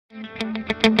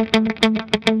I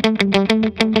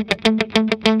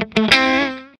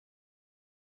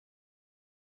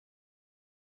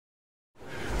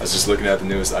was just looking at the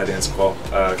newest iDance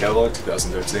catalog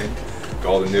 2013. Got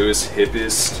all the newest,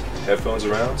 hippest headphones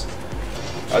around.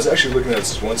 I was actually looking at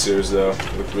this one series though.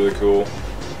 It looked really cool.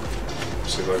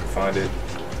 See if I can find it.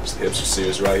 It's the Hipster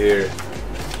series right here.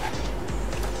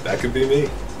 That could be me.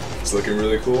 It's looking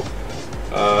really cool.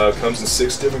 Comes in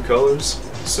 6 different colors,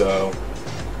 so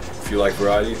if you like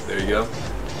variety, there you go.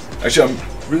 Actually, I'm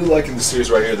really liking the series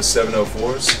right here, the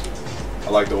 704s. I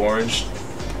like the orange,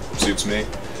 suits me.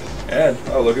 And,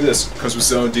 oh, look at this, comes with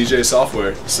its own DJ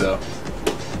software, so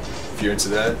if you're into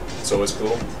that, it's always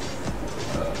cool.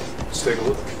 Let's take a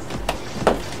look.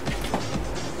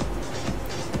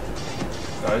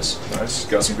 Nice, nice,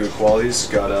 got some good qualities,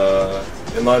 got a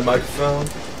inline microphone,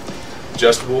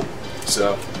 adjustable,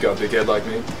 so got a big head like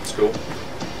me, it's cool.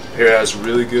 Here has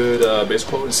really good bass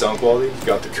quality and sound quality,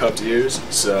 got the cupped ears,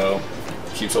 so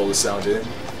keeps all the sound in.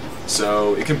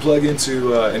 So it can plug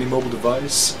into any mobile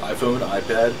device, iPhone,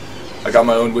 iPad. I got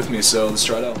my own with me, so let's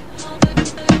try it out.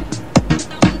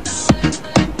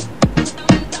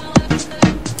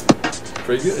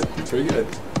 Pretty good, pretty good.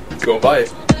 Go and buy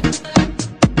it.